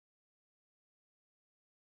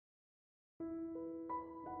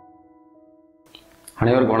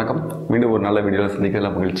அனைவருக்கும் வணக்கம். மீண்டும் ஒரு நல்ல வீடியோவில் சந்திக்கிறதுல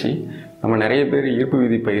மகிழ்ச்சி. நம்ம நிறைய பேர் ஈர்ப்பு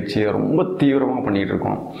விதி பயிற்சியை ரொம்ப தீவிரமாக பண்ணிகிட்டு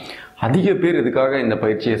இருக்கோம். அதிக பேர் இதுக்காக இந்த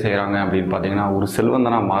பயிற்சியை செய்கிறாங்க அப்படின்னு பார்த்தீங்கன்னா, ஒரு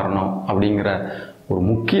செல்வந்தனாக மாறணும் அப்படிங்கிற ஒரு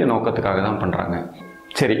முக்கிய நோக்கத்துக்காக தான் பண்ணுறாங்க.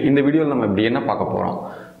 சரி, இந்த வீடியோவில் நம்ம இப்படி என்ன பார்க்க போகிறோம்?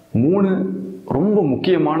 3 ரொம்ப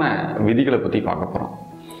முக்கியமான விதிகளை பற்றி பார்க்க போகிறோம்.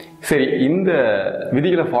 சரி, இந்த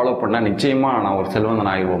விதிகளை ஃபாலோ பண்ணால் நிச்சயமாக நான் ஒரு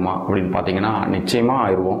செல்வந்தன் ஆயிடுவோமா அப்படின்னு பார்த்தீங்கன்னா, நிச்சயமாக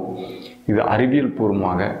ஆயிடுவோம். இது அறிவியல்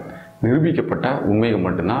பூர்வமாக நிரூபிக்கப்பட்ட உண்மைகள்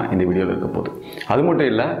மட்டும்தான் இந்த வீடியோவில் இருக்க போகுது. அது மட்டும்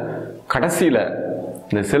இல்லை, கடைசியில்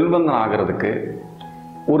இந்த செல்வந்தன் ஆகிறதுக்கு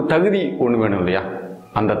ஒரு தகுதி ஒன்று வேணும் இல்லையா?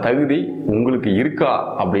 அந்த தகுதி உங்களுக்கு இருக்கா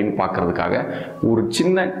அப்படின்னு பார்க்கறதுக்காக ஒரு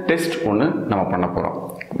சின்ன டெஸ்ட் ஒன்று நம்ம பண்ண போகிறோம்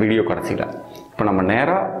வீடியோ கடைசியில். இப்போ நம்ம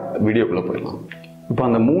நேராக வீடியோக்குள்ளே போயிடலாம். இப்போ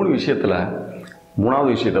அந்த 3 விஷயத்தில்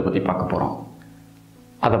 3வது விஷயத்தை பற்றி பார்க்க போகிறோம்.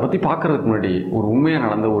 அதை பற்றி பார்க்குறதுக்கு முன்னாடி ஒரு உண்மையாக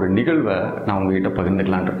நடந்த ஒரு நிகழ்வை நான் உங்ககிட்ட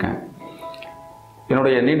பகிர்ந்துக்கலான் இருக்கேன்.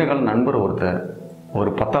 என்னுடைய நீண்டகால நண்பர் ஒருத்தர் ஒரு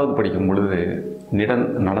 10வது படிக்கும் பொழுது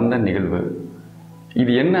நடந்த நிகழ்வு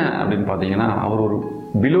இது. என்ன அப்படின்னு பார்த்தீங்கன்னா, அவர் ஒரு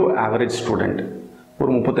பிலோ ஆவரேஜ் ஸ்டூடெண்ட். ஒரு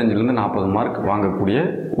 35லேருந்து 40 மார்க் வாங்கக்கூடிய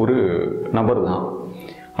ஒரு நபர் தான்.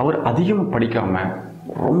 அவர் அதிகமாக படிக்காமல்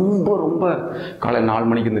ரொம்ப காலை 4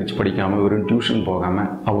 மணிக்கு எந்திரிச்சு படிக்காமல், வெறும் டியூஷன் போகாமல்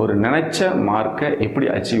அவர் நினச்ச மார்க்கை எப்படி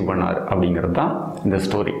அச்சீவ் பண்ணார் அப்படிங்கிறது தான் இந்த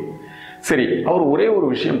ஸ்டோரி. சரி, அவர் ஒரே ஒரு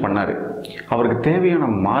விஷயம் பண்ணார். அவருக்கு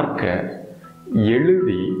தேவையான மார்க்கை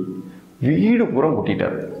எழுதி வீடு புறம்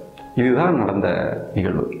கொட்டிட்டார். இதுதான் நடந்த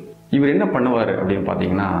நிகழ்வு. இவர் என்ன பண்ணுவார் அப்படின்னு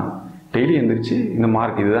பார்த்தீங்கன்னா, டெய்லி எழுந்திரிச்சு இந்த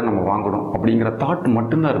மார்க் இதுதான் நம்ம வாங்கணும் அப்படிங்கிற தாட்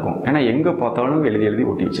மட்டும்தான் இருக்கும். ஏன்னா எங்கே பார்த்தாலும் எழுதி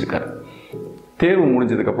ஒட்டி வச்சிருக்காரு. தேர்வு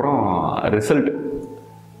முடிஞ்சதுக்கப்புறம் ரிசல்ட்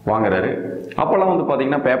வாங்குறாரு. அப்போல்லாம்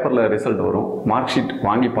பார்த்தீங்கன்னா பேப்பரில் ரிசல்ட் வரும். மார்க் ஷீட்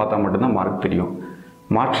வாங்கி பார்த்தா மட்டும்தான் மார்க் தெரியும்.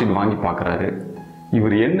 மார்க் ஷீட் வாங்கி பார்க்குறாரு.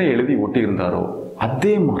 இவர் என்ன எழுதி ஒட்டி இருந்தாரோ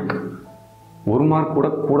அதே மார்க், ஒரு மார்க் கூட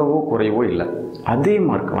கூடவோ குறையவோ இல்லை, அதே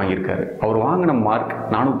மார்க் வாங்கியிருக்காரு. அவர் வாங்கின மார்க்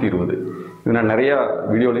 420. இது நான் நிறையா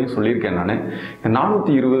வீடியோலையும் சொல்லியிருக்கேன். நான்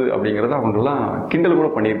 420 அப்படிங்கிறத அவங்கெல்லாம் கிண்டல் கூட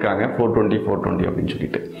பண்ணியிருக்காங்க, 420 அப்படின்னு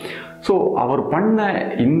சொல்லிட்டு. ஸோ அவர் பண்ண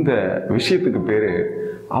இந்த விஷயத்துக்கு பேர்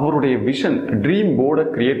அவருடைய விஷன், ட்ரீம் போர்டை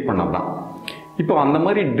கிரியேட் பண்ணது தான். இப்போ அந்த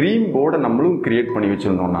மாதிரி ட்ரீம் போர்டை நம்மளும் கிரியேட் பண்ணி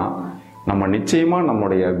வச்சுருந்தோம்னா நம்ம நிச்சயமாக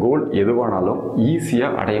நம்மளுடைய கோல் எதுவானாலும்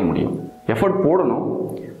ஈஸியாக அடைய முடியும். எஃபர்ட் போடணும்,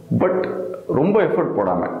 பட் ரொம்ப எஃபர்ட்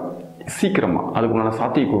போடாமல் சீக்கிரமாக அதுக்குண்டான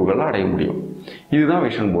சாத்தியக்கூறுகளை அடைய முடியும். இதுதான்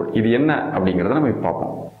விஷன் போர்டு. இது என்ன அப்படிங்கிறத நம்ம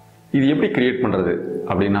பார்ப்போம். இது எப்படி கிரியேட் பண்ணுறது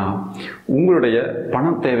அப்படின்னா, உங்களுடைய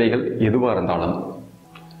பண தேவைகள் எதுவாக இருந்தாலும்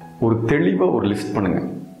ஒரு தெளிவாக ஒரு லிஸ்ட் பண்ணுங்கள்.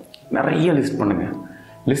 நிறைய லிஸ்ட் பண்ணுங்கள்.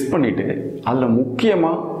 லிஸ்ட் பண்ணிவிட்டு அதில்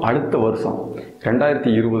முக்கியமாக அடுத்த வருஷம்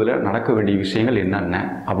 2020 நடக்க வேண்டிய விஷயங்கள் என்னென்ன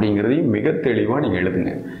அப்படிங்கிறதையும் மிக தெளிவாக நீங்கள்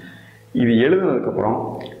எழுதுங்க. இது எழுதுனதுக்கப்புறம்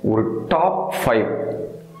ஒரு டாப் 5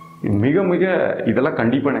 மிக இதெல்லாம்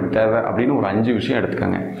கண்டிப்பாக எனக்கு தேவை அப்படின்னு ஒரு 5 விஷயம்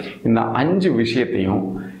எடுத்துக்கோங்க. இந்த 5 விஷயத்தையும்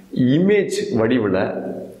இமேஜ் வடிவில்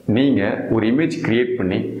நீங்கள் ஒரு இமேஜ் கிரியேட்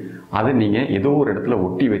பண்ணி அதை நீங்கள் ஏதோ ஒரு இடத்துல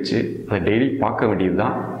ஒட்டி வச்சு அதை டெய்லி பார்க்க வேண்டியது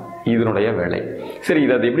தான் இதனுடைய வேலை. சரி,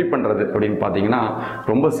 இதை அது எப்படி பண்ணுறது அப்படின்னு பார்த்தீங்கன்னா,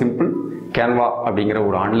 ரொம்ப சிம்பிள். கேன்வா அப்படிங்கிற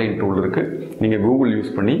ஒரு ஆன்லைன் டூல் இருக்குது. நீங்கள் கூகுள்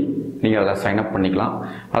யூஸ் பண்ணி நீங்கள் அதில் சைன்அப் பண்ணிக்கலாம்.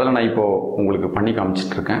 அதில் நான் இப்போது உங்களுக்கு பண்ணி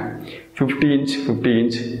காமிச்சிட்ருக்கேன். 50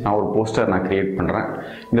 இன்ச் நான் ஒரு போஸ்டர் நான் க்ரியேட் பண்ணுறேன்.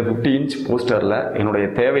 இந்த 50 இன்ச் போஸ்டரில் என்னுடைய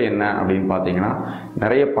தேவை என்ன அப்படின்னு பார்த்தீங்கன்னா,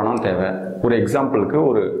 நிறைய பணம் தேவை. ஒரு எக்ஸாம்பிளுக்கு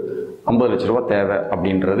ஒரு 50 லட்ச ரூபா தேவை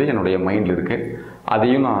அப்படின்றது என்னுடைய மைண்டில் இருக்குது.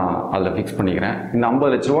 அதையும் நான் அதில் ஃபிக்ஸ் பண்ணிக்கிறேன். இந்த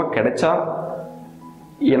 50 லட்ச ரூபா கிடைச்சா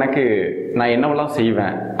எனக்கு நான் என்னவெல்லாம்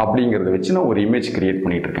செய்வேன் அப்படிங்கிறத வச்சு நான் ஒரு இமேஜ் கிரியேட்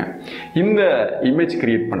பண்ணிகிட்ருக்கேன். இந்த இமேஜ்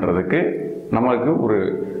கிரியேட் பண்ணுறதுக்கு நம்மளுக்கு ஒரு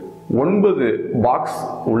 9 பாக்ஸ்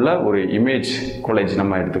உள்ள ஒரு இமேஜ் காலேஜ்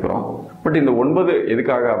நம்ம எடுத்துக்கிறோம். பட் இந்த 9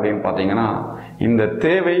 எதுக்காக அப்படின்னு பார்த்தீங்கன்னா, இந்த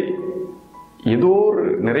தேவை ஏதோ ஒரு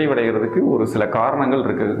நிறைவடைகிறதுக்கு ஒரு சில காரணங்கள்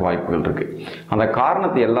இருக்கிறதுக்கு வாய்ப்புகள் இருக்குது. அந்த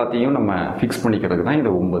காரணத்தை எல்லாத்தையும் நம்ம ஃபிக்ஸ் பண்ணிக்கிறதுக்கு தான்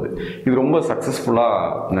இந்த 9. இது ரொம்ப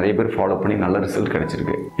சக்ஸஸ்ஃபுல்லாக நிறைய பேர் ஃபாலோ பண்ணி நல்ல ரிசல்ட்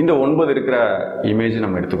கிடைச்சிருக்கு. இந்த 9 இருக்கிற இமேஜ்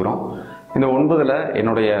நம்ம எடுத்துக்கிறோம். இந்த 9ல்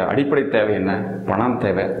என்னுடைய அடிப்படை தேவை என்ன? பணம்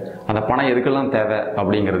தேவை. அந்த பணம் எதுக்கெல்லாம் தேவை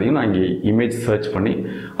அப்படிங்கிறதையும் நான் இங்கே இமேஜ் சர்ச் பண்ணி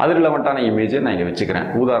அது ரிலவெண்ட்டான இமேஜை நான் இங்கே வச்சுக்கிறேன்.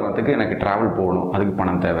 உதாரணத்துக்கு எனக்கு ட்ராவல் போகணும், அதுக்கு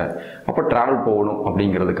பணம் தேவை. அப்போ ட்ராவல் போகணும்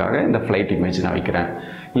அப்படிங்கிறதுக்காக இந்த ஃப்ளைட் இமேஜ் நான் வைக்கிறேன்.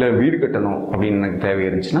 இல்லை வீடு கட்டணும் அப்படின்னு எனக்கு தேவை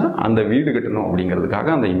இருந்துச்சுன்னா அந்த வீடு கட்டணும் அப்படிங்கிறதுக்காக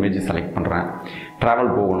அந்த இமேஜ் செலக்ட் பண்ணுறேன்.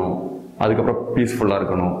 ட்ராவல் போகணும், அதுக்கப்புறம் பீஸ்ஃபுல்லாக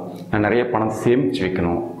இருக்கணும், நான் நிறைய பணத்தை சேமித்து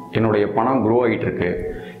வைக்கணும், என்னுடைய பணம் க்ரோ ஆகிட்டு இருக்கு.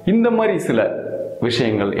 இந்த மாதிரி சில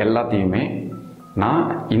விஷயங்கள் எல்லாத்தையுமே நான்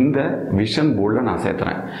இந்த விஷன் போர்டில் நான்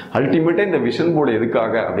சேர்த்துறேன். அல்டிமேட்டாக இந்த விஷன் போர்டு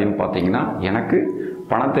எதுக்காக அப்படின்னு பார்த்தீங்கன்னா, எனக்கு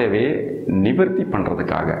பண தேவையை நிவர்த்தி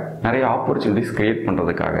பண்ணுறதுக்காக, நிறைய ஆப்பர்ச்சுனிட்டிஸ் க்ரியேட்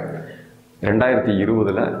பண்ணுறதுக்காக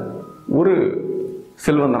 2020 ஒரு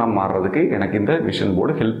செல்வந்தனாக மாறுறதுக்கு எனக்கு இந்த விஷன்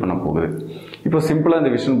போர்டு ஹெல்ப் பண்ண போகுது. இப்போ சிம்பிளாக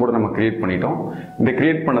இந்த விஷன் போர்டை நம்ம கிரியேட் பண்ணிட்டோம். இந்த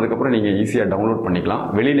கிரியேட் பண்ணதுக்கப்புறம் நீங்கள் ஈஸியாக டவுன்லோட் பண்ணிக்கலாம்.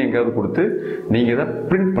 வெளியில் எங்கேயாவது கொடுத்து நீங்கள் இதை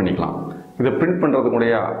பிரிண்ட் பண்ணிக்கலாம். இதை பிரிண்ட்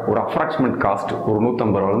பண்ணுறதுக்குடைய ஒரு அப்ராக்சிமேட் காஸ்ட் ஒரு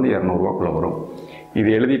 150 ரூபாலேருந்து 200 ரூபாக்குள்ளே வரும். இது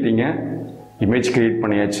எழுதிட்டீங்க, இமேஜ் கிரியேட்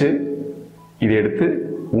பண்ணியாச்சு. இதை எடுத்து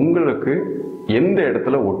உங்களுக்கு எந்த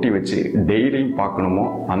இடத்துல ஒட்டி வச்சு டெய்லியும் பார்க்கணுமோ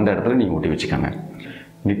அந்த இடத்துல நீங்கள் ஒட்டி வச்சுக்கோங்க.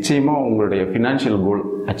 நிச்சயமாக உங்களுடைய ஃபினான்ஷியல் கோல்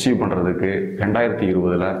அச்சீவ் பண்ணுறதுக்கு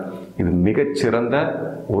 2020 இது மிகச்சிறந்த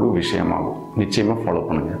ஒரு விஷயமாகும். நிச்சயமாக ஃபாலோ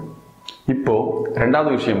பண்ணுங்கள். இப்போது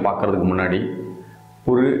ரெண்டாவது விஷயம் பார்க்குறதுக்கு முன்னாடி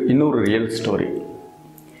இன்னொரு ரியல் ஸ்டோரி.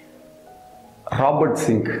 ராபர்ட்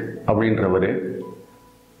சிங்க் அப்படின்றவர்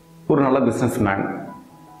ஒரு நல்ல பிஸ்னஸ் மேன்.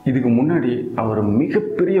 இதுக்கு முன்னாடி அவர்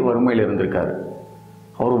மிகப்பெரிய வறுமையில் இருந்திருக்காரு.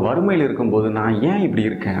 அவர் வறுமையில் இருக்கும்போது நான் ஏன் இப்படி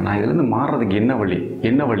இருக்கேன், நான் இதுலேருந்து மாறுறதுக்கு என்ன வழி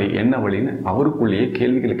என்ன வழி என்ன வழின்னு அவருக்குள்ளேயே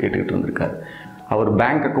கேள்விகளை கேட்டுக்கிட்டு இருந்திருக்காரு. அவர்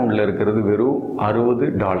பேங்க் அக்கௌண்ட்டில் இருக்கிறது வெறும்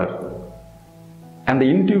 $60. அந்த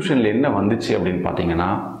இன்ட்யூஷனில் என்ன வந்துச்சு அப்படின்னு பார்த்தீங்கன்னா,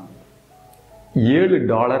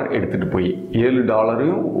 $7 எடுத்துகிட்டு போய் $7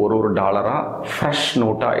 ஒரு டாலராக ஃப்ரெஷ்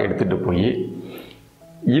நோட்டாக எடுத்துகிட்டு போய்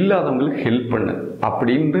இல்லாதவங்களுக்கு ஹெல்ப் பண்ணு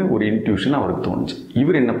அப்படின்ற ஒரு இன்ட்யூஷன் அவருக்கு தோணுச்சு.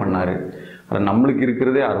 இவர் என்ன பண்ணார், அதை நம்மளுக்கு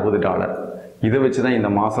இருக்கிறதே $60, இதை வச்சு தான் இந்த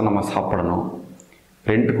மாதம் நம்ம சாப்பிடணும்,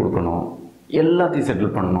 ரெண்ட் கொடுக்கணும், எல்லாத்தையும்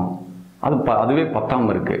செட்டில் பண்ணணும், அதுவே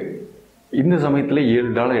பத்தாமல் இருக்குது. இந்த சமயத்தில்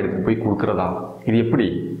 $7 எடுத்துகிட்டு போய் கொடுக்குறதா, இது எப்படி,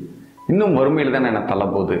 இன்னும் வறுமையில் தானே என்ன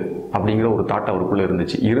தள்ளப்போகுது அப்படிங்கிற ஒரு தாட் அவருக்குள்ளே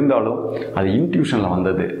இருந்துச்சு. இருந்தாலும் அது இன்ட்யூஷனில்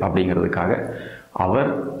வந்தது அப்படிங்கிறதுக்காக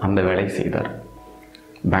அவர் அந்த வேலையை செய்தார்.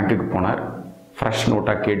 பேங்க்குக்கு போனார், ஃப்ரெஷ்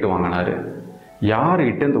நோட்டாக கேட்டு வாங்கினார்.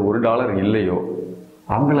 யார்கிட்ட இந்த $1 இல்லையோ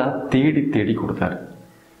அவங்கள தேடி தேடி கொடுத்தாரு.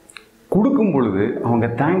 கொடுக்கும் பொழுது அவங்க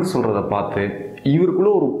தேங்க்ஸ் சொல்கிறத பார்த்து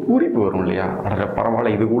இவருக்குள்ளே ஒரு பூரிப்பு வரும் இல்லையா, அட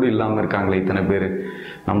பரவாயில்ல, இது கூட இல்லாமல் இருக்காங்களே இத்தனை பேர்,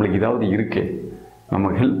 நம்மளுக்கு ஏதாவது இருக்கே,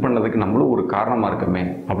 நம்ம ஹெல்ப் பண்ணதுக்கு நம்மளும் ஒரு காரணமாக இருக்கமே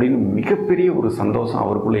அப்படின்னு மிகப்பெரிய ஒரு சந்தோஷம்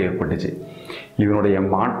அவருக்குள்ளே ஏற்பட்டுச்சு. இதனுடைய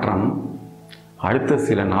மாற்றம் அடுத்த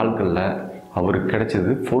சில நாட்களில் அவருக்கு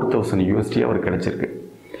கிடைச்சது $4000 அவருக்கு கிடைச்சிருக்கு.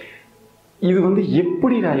 இது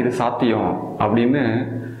எப்படிடா இது சாத்தியம் அப்படின்னு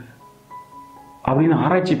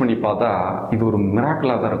ஆராய்ச்சி பண்ணி பார்த்தா இது ஒரு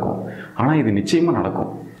மிராக்கிளாக தான் இருக்கும். ஆனால் இது நிச்சயமாக நடக்கும்.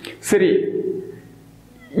 சரி,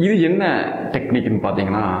 இது என்ன டெக்னிக்னு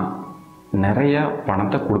பார்த்தீங்கன்னா, நிறைய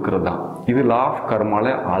பணத்தை கொடுக்கறது தான். இது லா ஆஃப்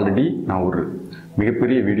கர்மாவில் ஆல்ரெடி நான் ஒரு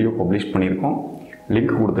மிகப்பெரிய வீடியோ பப்ளிஷ் பண்ணியிருக்கோம்,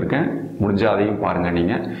 லிங்க் கொடுத்துருக்கேன், முடிஞ்சால் அதையும் பாருங்கள்.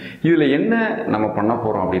 நீங்கள் இதில் என்ன நம்ம பண்ண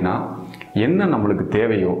போகிறோம் அப்படின்னா, என்ன நம்மளுக்கு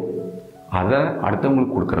தேவையோ அதை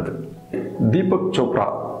அடுத்தவங்களுக்கு கொடுக்கறது. தீபக் சோப்ரா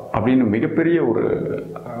அப்படின்னு மிகப்பெரிய ஒரு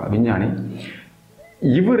விஞ்ஞானி,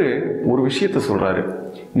 இவர் ஒரு விஷயத்த சொல்கிறாரு,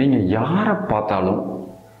 நீங்கள் யாரை பார்த்தாலும்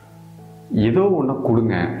ஏதோ ஒன்று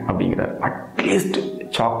கொடுங்க அப்படிங்கிறார். அட்லீஸ்ட்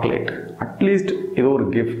சாக்லேட், அட்லீஸ்ட் ஏதோ ஒரு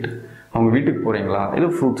கிஃப்ட், அவங்க வீட்டுக்கு போகிறீங்களா ஏதோ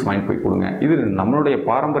ஃப்ரூட்ஸ் வாங்கி போய் கொடுங்க. இது நம்மளுடைய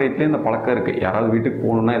பாரம்பரியத்திலே இந்த பழக்கம் இருக்குது. யாராவது வீட்டுக்கு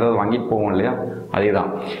போகணுன்னா ஏதாவது வாங்கிட்டு போவோம் இல்லையா, அதே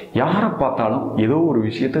தான். யாரை பார்த்தாலும் ஏதோ ஒரு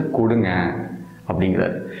விஷயத்த கொடுங்க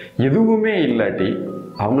அப்படிங்கிறாரு. எதுவுமே இல்லாட்டி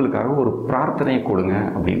அவங்களுக்காக ஒரு பிரார்த்தனையை கொடுங்க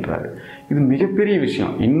அப்படின்றாரு. இது மிகப்பெரிய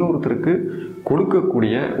விஷயம், இன்னொருத்தருக்கு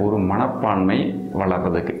கொடுக்கக்கூடிய ஒரு மனப்பான்மை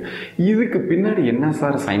வளர்றதுக்கு. இதுக்கு பின்னாடி என்ன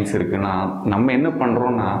சார் சயின்ஸ் இருக்குன்னா, நம்ம என்ன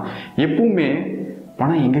பண்ணுறோன்னா எப்பவுமே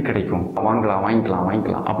பணம் எங்கே கிடைக்கும்,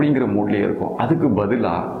 வாங்கிக்கலாம் அப்படிங்கிற மூட்லேயே இருக்கும். அதுக்கு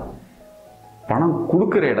பதிலாக பணம்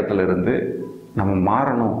கொடுக்குற இடத்துல இருந்து நம்ம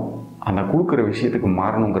மாறணும், அந்த கொடுக்குற விஷயத்துக்கு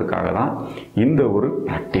மாறணுங்கிறதுக்காக தான் இந்த ஒரு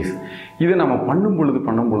ப்ராக்டிஸ். இதை நம்ம பண்ணும்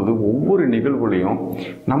பொழுது ஒவ்வொரு நிகழ்வுலையும்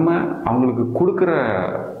நம்ம அவங்களுக்கு கொடுக்குற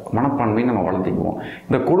மனப்பான்மையை நம்ம வளர்த்திக்குவோம்.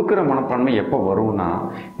 இந்த கொடுக்குற மனப்பான்மை எப்போ வரும்னா,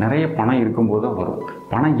 நிறைய பணம் இருக்கும்போது தான் வரும்.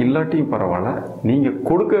 பணம் இல்லாட்டியும் பரவாயில்ல, நீங்கள்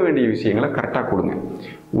கொடுக்க வேண்டிய விஷயங்களை கரெக்டாக கொடுங்க.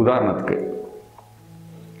 உதாரணத்துக்கு,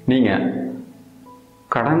 நீங்கள்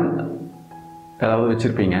கடன் ஏதாவது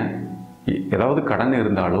வச்சுருப்பீங்க, ஏதாவது கடன்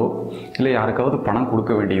இருந்தாலோ, இல்லை யாருக்காவது பணம்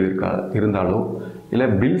கொடுக்க வேண்டியது இருந்தாலோ, இல்லை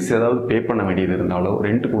பில்ஸ் ஏதாவது பே பண்ண வேண்டியது இருந்தாலோ,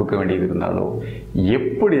 ரெண்ட் கொடுக்க வேண்டியது இருந்தாலோ,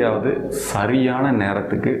 எப்படியாவது சரியான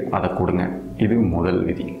நேரத்துக்கு அதை கொடுங்க. இது முதல்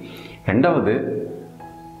விதி. ரெண்டாவது,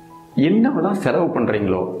 என்னவெல்லாம் செலவு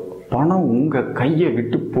பண்ணுறீங்களோ பணம் உங்கள் கையை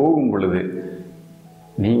விட்டு போகும் பொழுது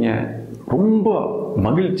நீங்கள் ரொம்ப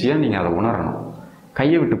மகிழ்ச்சியாக நீங்கள் அதை உணரணும்.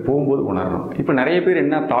 கையை விட்டு போகும்போது உணரணும். இப்போ நிறைய பேர்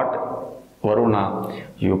என்ன தாட் வரும்னா,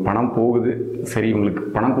 ஐயோ பணம் போகுது, சரி உங்களுக்கு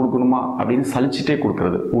பணம் கொடுக்கணுமா அப்படின்னு சலிச்சிட்டே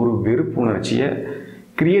கொடுக்கறது, ஒரு வெறுப்புணர்ச்சியை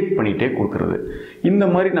கிரியேட் பண்ணிகிட்டே கொடுக்கறது. இந்த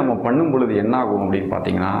மாதிரி நம்ம பண்ணும் பொழுது என்ன ஆகும் அப்படின்னு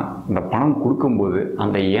பார்த்தீங்கன்னா, இந்த பணம் கொடுக்கும்போது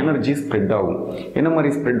அந்த எனர்ஜி ஸ்ப்ரெட் ஆகும். என்ன மாதிரி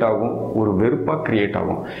ஸ்ப்ரெட் ஆகும், ஒரு வெறுப்பாக கிரியேட்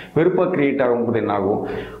ஆகும். வெறுப்பாக கிரியேட் ஆகும்போது என்ன ஆகும்,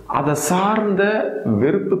 அதை சார்ந்த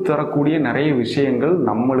வெறுப்பு தரக்கூடிய நிறைய விஷயங்கள்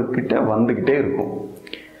நம்மளுக்கிட்ட வந்துக்கிட்டே இருக்கும்.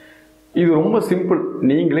 இது ரொம்ப சிம்பிள்,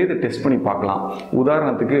 நீங்களே இதை டெஸ்ட் பண்ணி பார்க்கலாம்.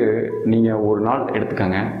 உதாரணத்துக்கு நீங்கள் ஒரு நாள்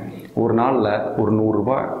எடுத்துக்கங்க, ஒரு நாளில் ஒரு 100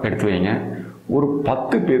 ரூபாய் எடுத்து வைங்க. ஒரு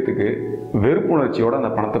 10 பேர்த்துக்கு வெறுப்புணர்ச்சியோட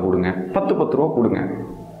அந்த பணத்தை கொடுங்க. 10 ரூபா கொடுங்க.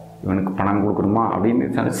 இவனுக்கு பணம் கொடுக்கணுமா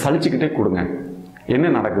அப்படின்னு சலிச்சுக்கிட்டே கொடுங்க. என்ன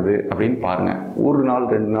நடக்குது அப்படின்னு பாருங்கள். ஒரு நாள்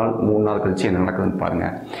 2 நாள் 3 நாள் கழிச்சு என்ன நடக்குதுன்னு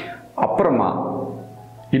பாருங்கள். அப்புறமா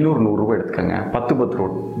இன்னொரு 100 ரூபாய் எடுத்துக்கோங்க. 10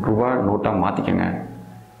 ரூபா நோட்டாக மாற்றிக்கங்க.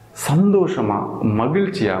 சந்தோஷமாக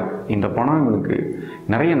மகிழ்ச்சியாக இந்த பணம் இவனுக்கு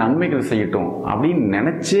நிறைய நன்மைகள் செய்யட்டும் அப்படின்னு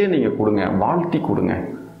நினச்சே நீங்கள் கொடுங்க. வாழ்த்தி கொடுங்க.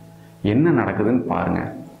 என்ன நடக்குதுன்னு பாருங்கள்.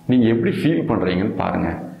 நீங்கள் எப்படி ஃபீல் பண்ணுறீங்கன்னு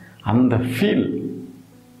பாருங்கள். அந்த ஃபீல்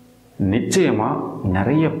நிச்சயமாக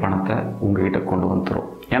நிறைய பணத்தை உங்ககிட்ட கொண்டு வந்துடும்.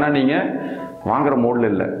 ஏன்னா நீங்கள் வாங்குகிற மோடில்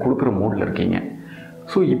இல்லை, கொடுக்குற மோடில் இருக்கீங்க.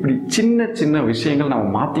 ஸோ இப்படி சின்ன சின்ன விஷயங்கள் நம்ம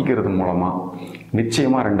மாற்றிக்கிறது மூலமாக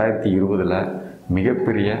நிச்சயமாக 2020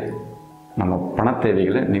 மிகப்பெரிய நம்ம பண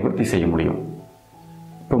தேவைகளை நிவர்த்தி செய்ய முடியும்.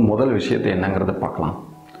 இப்போ முதல் விஷயத்தை என்னங்கிறத பார்க்கலாம்.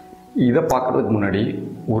 இதை பார்க்குறதுக்கு முன்னாடி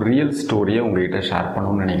ஒரு ரியல் ஸ்டோரியை உங்கள்கிட்ட ஷேர்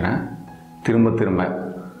பண்ணணும்னு நினைக்கிறேன். திரும்ப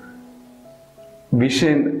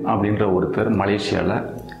விஷன் அப்படின்ற ஒருத்தர் மலேசியாவில்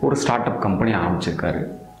ஒரு ஸ்டார்ட் அப் கம்பெனி ஆரம்பிச்சிருக்காரு.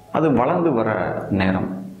 அது வளர்ந்து வர நேரம்.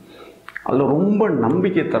 அதில் ரொம்ப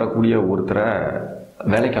நம்பிக்கை தரக்கூடிய ஒருத்தரை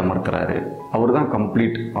வேலைக்கு அமர்த்துறாரு. அவர் தான்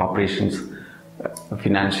கம்ப்ளீட் ஆப்ரேஷன்ஸ்,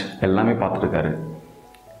 ஃபினான்ஸ் எல்லாமே பார்த்துருக்காரு.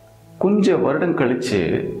 கொஞ்சம் வருடம் கழித்து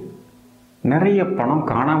நிறைய பணம்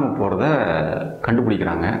காணாமல் போகிறத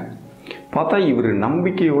கண்டுபிடிக்கிறாங்க. பார்த்தா இவர்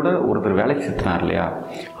நம்பிக்கையோட ஒருத்தர் வேலைக்கு சேர்த்துனார் இல்லையா,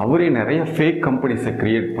 அவரே நிறைய ஃபேக் கம்பெனிஸை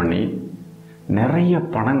க்ரியேட் பண்ணி நிறைய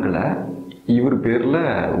பணங்களை இவர் பேரில்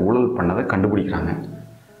ஊழல் பண்ணதை கண்டுபிடிக்கிறாங்க.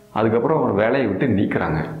 அதுக்கப்புறம் அவர் வேலையை விட்டு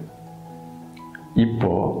நீக்கிறாங்க.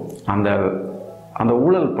 இப்போது அந்த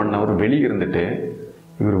ஊழல் பண்ணவர் வெளியே இருந்துட்டு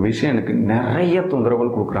இவர் விஷயனுக்கு நிறைய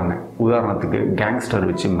தொந்தரவுகள் கொடுக்குறாங்க. உதாரணத்துக்கு கேங்ஸ்டர்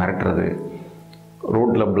வச்சு மிரட்டுறது,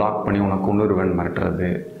 ரோட்டில் பிளாக் பண்ணி உனக்கு கொண்டுருவேன் மிரட்டுறது,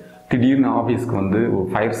 திடீர்னு ஆஃபீஸ்க்கு வந்து ஒரு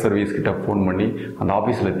ஃபயர் சர்வீஸ் கிட்ட ஃபோன் பண்ணி அந்த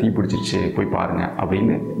ஆஃபீஸில் தீ பிடிச்சிச்சு போய் பாருங்கள்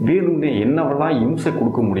அப்படின்னு வேணும்னே என்னவெல்லாம் இம்சை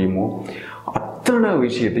கொடுக்க முடியுமோ அத்தனை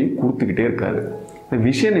விஷயத்தையும் கொடுத்துக்கிட்டே இருக்காரு. இந்த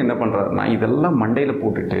விஷயம் என்ன பண்ணுறாருன்னா, இதெல்லாம் மண்டையில்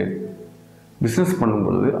போட்டுட்டு பிஸ்னஸ்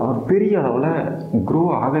பண்ணும்பொழுது அவர் பெரிய அளவில் க்ரோ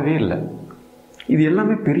ஆகவே இல்லை. இது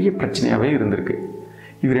எல்லாமே பெரிய பிரச்சனையாகவே இருந்திருக்கு.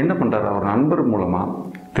 இவர் என்ன பண்ணுறாரு, அவர் நண்பர் மூலமாக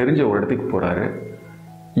தெரிஞ்ச ஒரு இடத்துக்கு போகிறாரு.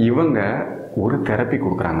 இவங்க ஒரு தெரப்பி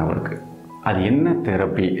கொடுக்குறாங்க அவருக்கு. அது என்ன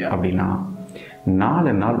தெரப்பி அப்படின்னா,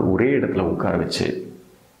 4 நாள் ஒரே இடத்துல உட்கார வச்சு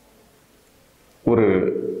ஒரு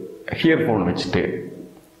ஹியர்ஃபோன் வச்சுட்டு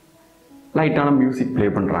லைட்டான மியூசிக் ப்ளே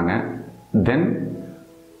பண்ணுறாங்க. தென்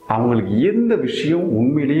அவங்களுக்கு எந்த விஷயம்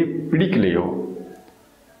உண்மையிலேயே பிடிக்கலையோ,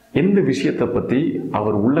 எந்த விஷயத்தை பற்றி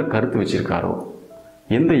அவர் உள்ள கருத்து வச்சுருக்காரோ,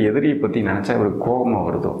 எந்த எதிரியை பற்றி நினச்சா அவருக்கு கோபமாக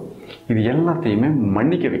வருதோ, இது எல்லாத்தையுமே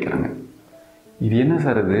மன்னிக்க வைக்கிறாங்க. இது என்ன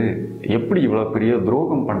சார், இது எப்படி இவ்வளோ பெரிய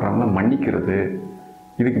துரோகம் பண்ணுறாங்களோ மன்னிக்கிறது,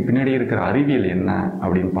 இதுக்கு பின்னாடி இருக்கிற அறிவியல் என்ன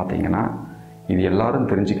அப்படின்னு பார்த்தீங்கன்னா, இது எல்லாரும்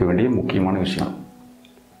தெரிஞ்சிக்க வேண்டிய முக்கியமான விஷயம்.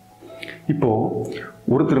 இப்போது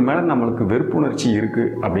ஒருத்தர் மேலே நம்மளுக்கு வெறுப்புணர்ச்சி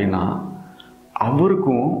இருக்குது அப்படின்னா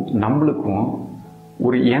அவருக்கும் நம்மளுக்கும்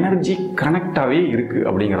ஒரு எனர்ஜி கனெக்டாகவே இருக்குது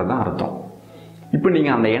அப்படிங்கிறது தான் அர்த்தம். இப்போ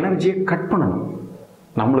நீங்கள் அந்த எனர்ஜியை கட் பண்ணணும்.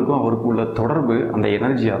 நம்மளுக்கும் அவருக்கும் உள்ள தொடர்பு அந்த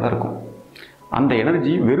எனர்ஜியாக தான் இருக்கும். அந்த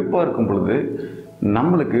எனர்ஜி வெறுப்பாக இருக்கும் பொழுது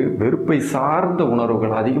நம்மளுக்கு வெறுப்பை சார்ந்த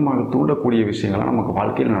உணர்வுகள் அதிகமாக தூண்டக்கூடிய விஷயங்கள்லாம் நமக்கு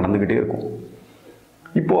வாழ்க்கையில் நடந்துக்கிட்டே இருக்கும்.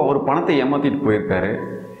 இப்போது அவர் பணத்தை ஏமாற்றிட்டு போயிருக்காரு.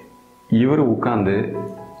 இவர் உட்காந்து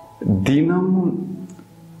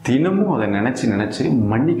தினமும் அதை நினச்சி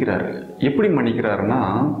மன்னிக்கிறாரு. எப்படி மன்னிக்கிறாருன்னா,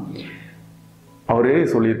 அவரே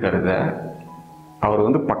சொல்லியிருக்காரு, இதை அவர்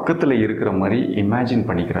வந்து பக்கத்தில் இருக்கிற மாதிரி இமேஜின்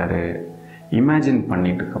பண்ணிக்கிறாரு. இமேஜின்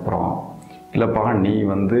பண்ணிட்டதுக்கப்புறம், இல்லைப்பா நீ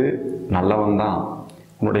வந்து நல்லவன் தான்,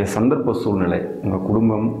 உன்னுடைய சந்தர்ப்ப சூழ்நிலை, உங்கள்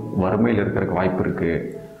குடும்பம் வறுமையில் இருக்கிறதுக்கு வாய்ப்பு இருக்குது,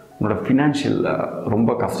 உன்னோட ஃபினான்ஷியலில் ரொம்ப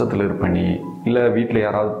கஷ்டத்தில் இருப்ப நீ, இல்லை வீட்டில்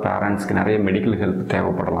யாராவது பேரண்ட்ஸ்க்கு நிறைய மெடிக்கல் ஹெல்ப்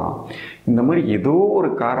தேவைப்படலாம், இந்த மாதிரி ஏதோ ஒரு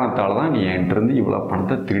காரணத்தால் தான் நீ என்கிட்டருந்து இவ்வளோ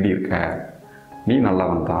பணத்தை திருடி இருக்க, நீ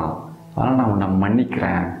நல்லவன் தான், அதனால் நான் உன்னை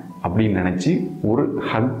மன்னிக்கிறேன் அப்படின்னு நினச்சி ஒரு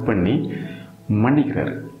ஹக் பண்ணி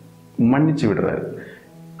மன்னிக்கிறாரு, மன்னிச்சு விடுறாரு.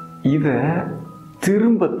 இதை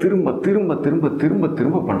திரும்ப திரும்ப திரும்ப திரும்ப திரும்ப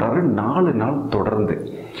திரும்ப பண்ணுறாரு 4 நாள் தொடர்ந்து.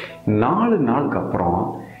 4 நாளுக்கு அப்புறம்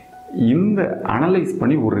இந்த அனலைஸ்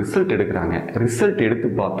பண்ணி ஒரு ரிசல்ட் எடுக்கிறாங்க. ரிசல்ட் எடுத்து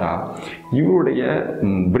பார்த்தா இவருடைய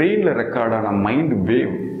பிரெயினில் ரெக்கார்டான மைண்ட்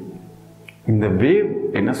வேவ், இந்த வேவ்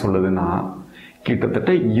என்ன சொல்லுதுன்னா,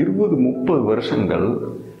 கிட்டத்தட்ட 20-30 வருஷங்கள்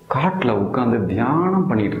காட்டில் உட்காந்து தியானம்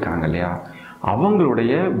பண்ணிட்டு இருக்காங்க இல்லையா,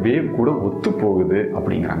 அவங்களுடைய வேவ் கூட ஒத்து போகுது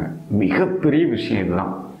அப்படிங்கிறாங்க. மிகப்பெரிய விஷயம்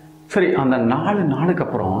இதுதான். சரி, அந்த 4 நாளுக்கு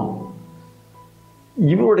அப்புறம்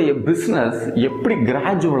இவருடைய பிஸ்னஸ் எப்படி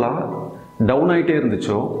கிராஜுவலாக டவுன் ஆகிட்டே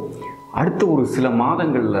இருந்துச்சோ அடுத்த ஒரு சில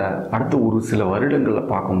மாதங்களில், அடுத்த ஒரு சில வருடங்களில்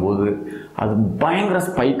பார்க்கும்போது அது பயங்கர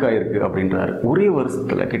ஸ்பைக் ஆகிருக்கு அப்படின்றாரு. ஒரே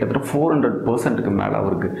வருஷத்தில் கிட்டத்தட்ட 400% மேலே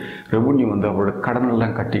அவருக்கு ரெவன்யூ வந்து அவரோட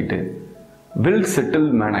கடனெல்லாம் கட்டிட்டு வெல் செட்டில்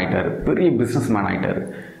மேன் ஆகிட்டார். பெரிய பிஸ்னஸ் மேன் ஆகிட்டார்.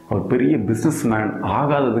 அவர் பெரிய பிஸ்னஸ் மேன்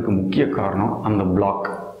ஆகாததுக்கு முக்கிய காரணம் அந்த பிளாக்,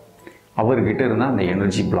 அவர்கிட்ட இருந்த அந்த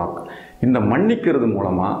எனர்ஜி பிளாக். இந்த மன்னிக்கிறது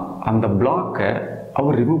மூலமாக அந்த பிளாக்கை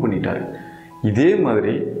அவர் ரிமூவ் பண்ணிட்டார். இதே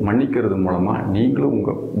மாதிரி மன்னிக்கிறது மூலமாக நீங்களும்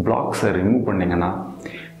உங்கள் பிளாக்ஸை ரிமூவ் பண்ணிங்கன்னா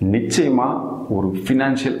நிச்சயமாக ஒரு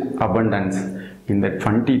ஃபினான்ஷியல் அபண்டன்ஸ் இந்த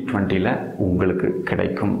 2020 உங்களுக்கு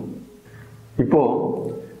கிடைக்கும். இப்போது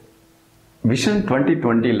விஷன்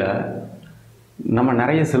 2020 நம்ம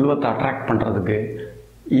நிறைய செல்வத்தை அட்ராக்ட் பண்ணுறதுக்கு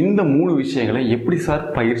இந்த 3 விஷயங்களை எப்படி சார்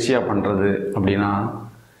பயிற்சியாக பண்ணுறது அப்படின்னா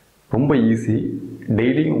ரொம்ப ஈஸி.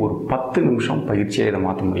 டெய்லியும் ஒரு 10 நிமிஷம் பயிற்சியாக இதை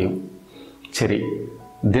மாற்ற முடியும். சரி,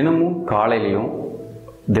 தினமும் காலையிலையும்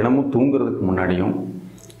தினமும் தூங்குறதுக்கு முன்னாடியும்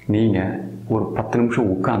நீங்கள் ஒரு 10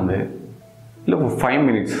 நிமிஷம் உட்காந்து, இல்லை ஒரு 5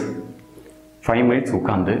 மினிட்ஸ்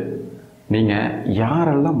உட்காந்து நீங்கள்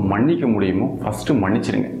யாரெல்லாம் மன்னிக்க முடியுமோ ஃபஸ்ட்டு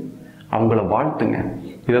மன்னிச்சிடுங்க, அவங்கள வாழ்த்துங்க.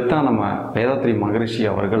 இதைத்தான் நம்ம வேதாத்ரி மகரிஷி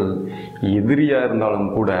அவர்கள் எதிரியாக இருந்தாலும்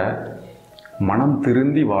கூட மனம்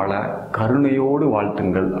திருந்தி வாழ கருணையோடு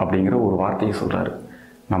வாழ்த்துங்கள் அப்படிங்கிற ஒரு வார்த்தையை சொல்கிறாரு.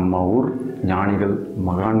 நம்ம ஊர் ஞானிகள்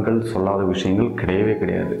மகான்கள் சொல்லாத விஷயங்கள் கிடையவே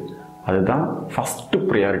கிடையாது. அதுதான் ஃபஸ்ட்டு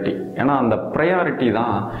ப்ரையாரிட்டி. ஏன்னா அந்த ப்ரையாரிட்டி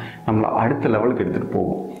தான் நம்மளை அடுத்த லெவலுக்கு எடுத்துகிட்டு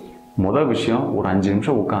போகும். முதல் விஷயம், ஒரு 5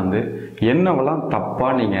 நிமிஷம் உட்காந்து என்னவெல்லாம்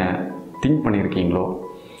தப்பாக நீங்கள் திங்க் பண்ணியிருக்கீங்களோ,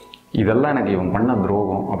 இதெல்லாம் எனக்கு இவன் பண்ண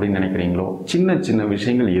துரோகம் அப்படின்னு நினைக்கிறீங்களோ, சின்ன சின்ன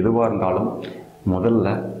விஷயங்கள் எதுவாக இருந்தாலும் முதல்ல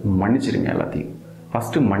மன்னிச்சிடுங்க. எல்லாத்தையும்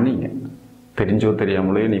ஃபஸ்ட்டு மன்னிங்க. தெரிஞ்சோ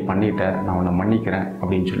தெரியாமலே நீ பண்ணிட்ட, நான் அவனை மன்னிக்கிறேன்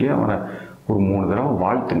அப்படின்னு சொல்லி அவனை ஒரு 3 தடவை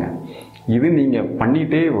வாழ்த்துங்க. இது நீங்கள்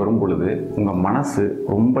பண்ணிகிட்டே வரும் பொழுது உங்கள் மனசு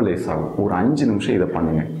ரொம்ப லேசாகும். ஒரு 5 நிமிஷம் இதை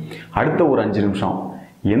பண்ணுங்கள். அடுத்த ஒரு 5 நிமிஷம்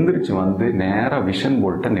எந்திரிச்சு வந்து நேராக விஷன்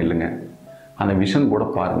போர்ட்டை நில்லுங்க. அந்த விஷன் போர்டை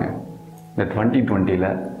பாருங்கள். இந்த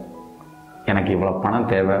 2020 எனக்கு இவ்வளோ பணம்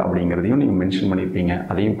தேவை அப்படிங்கிறதையும் நீங்கள் மென்ஷன் பண்ணியிருப்பீங்க.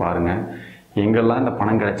 அதையும் பாருங்கள். எங்கெல்லாம் இந்த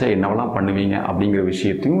பணம் கிடைச்சா என்னவெல்லாம் பண்ணுவீங்க அப்படிங்கிற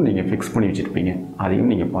விஷயத்தையும் நீங்கள் ஃபிக்ஸ் பண்ணி வச்சுருப்பீங்க.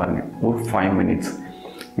 அதையும் நீங்கள் பாருங்கள். ஒரு 5 மினிட்ஸ்.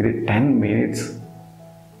 இது 10 மினிட்ஸ்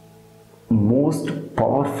மோஸ்ட்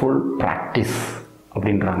பவர்ஃபுல் ப்ராக்டிஸ்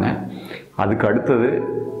அப்படின்றாங்க. அதுக்கு அடுத்தது,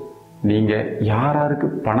 நீங்கள் யாருக்கு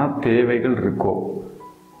பண தேவைகள் இருக்கோ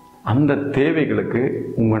அந்த தேவைகளுக்கு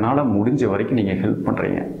உங்களால் முடிஞ்ச வரைக்கும் நீங்கள் ஹெல்ப்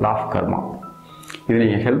பண்ணுறீங்க. லா ஆஃப் கர்மா. இது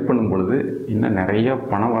நீங்கள் ஹெல்ப் பண்ணும் பொழுது இன்னும் நிறைய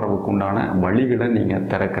பண வரவுக்கு உண்டான வழிகளை நீங்கள்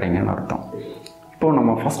திறக்கிறீங்கன்னு அர்த்தம். இப்போது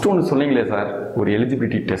நம்ம ஃபஸ்ட்டு ஒன்று சொன்னீங்களே சார், ஒரு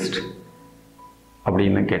எலிஜிபிலிட்டி டெஸ்ட்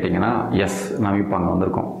அப்படின்னு கேட்டிங்கன்னா, எஸ், நாம் இப்போ அங்கே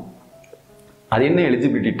வந்திருக்கோம். அது என்ன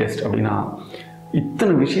எலிஜிபிலிட்டி டெஸ்ட் அப்படின்னா,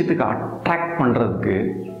 இத்தனை விஷயத்துக்கு அட்ராக்ட் பண்ணுறதுக்கு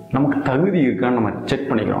நமக்கு தகுதி இருக்கான்னு நம்ம செக்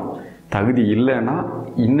பண்ணிக்கிறோம். தகுதி இல்லைன்னா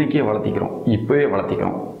இன்றைக்கே வளர்த்திக்கிறோம், இப்போவே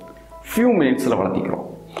வளர்த்திக்கிறோம், ஃபியூ மினிட்ஸில் வளர்த்திக்கிறோம்.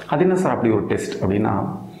 அது என்ன சார் அப்படி ஒரு டெஸ்ட் அப்படின்னா,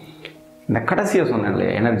 இந்த கடைசியாக சொன்னேன்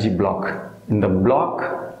இல்லையா, எனர்ஜி பிளாக். இந்த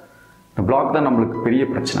பிளாக் தான் நம்மளுக்கு பெரிய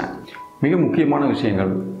பிரச்சனை. மிக முக்கியமான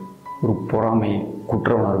விஷயங்கள், ஒரு பொறாமை,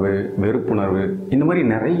 குற்ற உணர்வு, வெறுப்புணர்வு, இந்த மாதிரி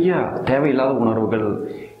நிறைய தேவையில்லாத உணர்வுகள்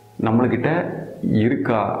நம்மள்கிட்ட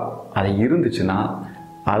இருக்கா? அது இருந்துச்சுன்னா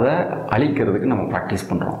அதை அழிக்கிறதுக்கு நம்ம ப்ராக்டிஸ்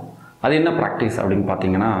பண்ணுறோம். அது என்ன ப்ராக்டிஸ் அப்படின்னு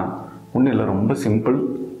பார்த்தீங்கன்னா, ஒன்றும் இல்லை, ரொம்ப சிம்பிள்.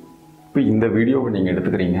 இப்போ இந்த வீடியோவை நீங்கள்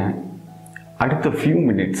எடுத்துக்கிறீங்க. அடுத்த ஃபியூ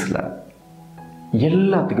மினிட்ஸில்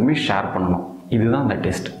எல்லாத்துக்குமே ஷேர் பண்ணணும். இதுதான் அந்த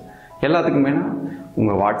டெஸ்ட். எல்லாத்துக்குமேனா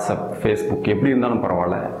உங்கள் வாட்ஸ்அப், ஃபேஸ்புக் எப்படி இருந்தாலும்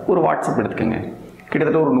பரவாயில்ல, ஒரு வாட்ஸ்அப் எடுத்துக்கோங்க.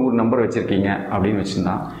 கிட்டத்தட்ட ஒரு 100 நம்பர் வச்சுருக்கீங்க அப்படின்னு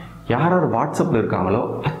வச்சுருந்தா, யார் யார் வாட்ஸ்அப்பில் இருக்காங்களோ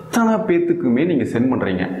அத்தனை பேர்த்துக்குமே நீங்கள் சென்ட்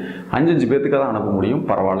பண்ணுறீங்க. 5 பேர்த்துக்காக தான் அனுப்ப முடியும்,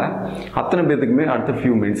 பரவாயில்ல. அத்தனை பேர்த்துக்குமே அடுத்த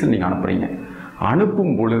ஃபியூ மினிட்ஸில் நீங்கள் அனுப்புகிறீங்க.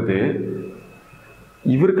 அனுப்பும் பொழுது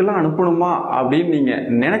இவருக்கெல்லாம் அனுப்பணுமா அப்படின்னு நீங்கள்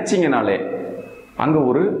நினச்சிங்கனாலே அங்கே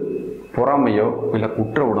ஒரு பொறாமையோ இல்லை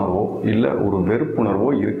குற்ற உணர்வோ இல்லை ஒரு வெறுப்புணர்வோ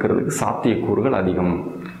இருக்கிறதுக்கு சாத்தியக்கூறுகள் அதிகம்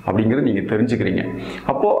அப்படிங்கிறது நீங்கள் தெரிஞ்சுக்கிறீங்க.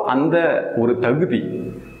 அப்போது அந்த ஒரு தகுதி,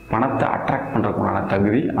 பணத்தை அட்ராக்ட் பண்ணுறதுக்குண்டான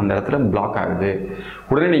தகுதி அந்த இடத்துல பிளாக் ஆகுது.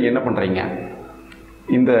 உடனே நீங்கள் என்ன பண்ணுறீங்க,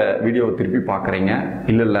 இந்த வீடியோவை திருப்பி பார்க்குறீங்க.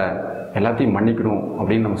 இல்லை எல்லாத்தையும் மன்னிக்கணும்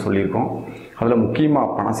அப்படின்னு நம்ம சொல்லியிருக்கோம். அதில்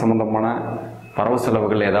முக்கியமாக பண சம்மந்தமான வரவு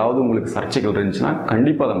செலவுகள் ஏதாவது உங்களுக்கு சர்ச்சைகள் இருந்துச்சுன்னா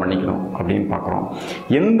கண்டிப்பாக அதை மன்னிக்கணும் அப்படின்னு பார்க்குறோம்.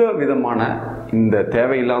 எந்த விதமான இந்த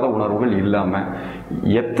தேவையில்லாத உணர்வுகள் இல்லாமல்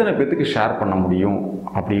எத்தனை பேர்த்துக்கு ஷேர் பண்ண முடியும்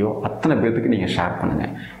அப்படியோ அத்தனை பேர்த்துக்கு நீங்கள் ஷேர்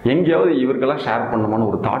பண்ணுங்கள். எங்கேயாவது இவர்களெல்லாம் ஷேர் பண்ணணுமான்னு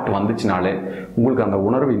ஒரு தாட் வந்துச்சுனாலே உங்களுக்கு அந்த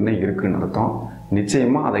உணர்வு இன்னும் இருக்குன்னு அர்த்தம்.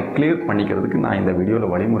 நிச்சயமாக அதை கிளியர் பண்ணிக்கிறதுக்கு நான் இந்த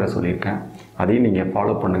வீடியோவில் வழிமுறை சொல்லியிருக்கேன். அதையும் நீங்கள்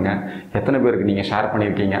ஃபாலோ பண்ணுங்கள். எத்தனை பேருக்கு நீங்கள் ஷேர்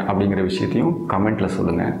பண்ணியிருக்கீங்க அப்படிங்கிற விஷயத்தையும் கமெண்ட்டில்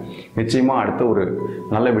சொல்லுங்கள். நிச்சயமாக அடுத்த ஒரு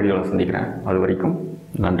நல்ல வீடியோவில் சந்திக்கிறேன். அது வரைக்கும்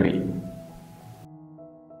நன்றி.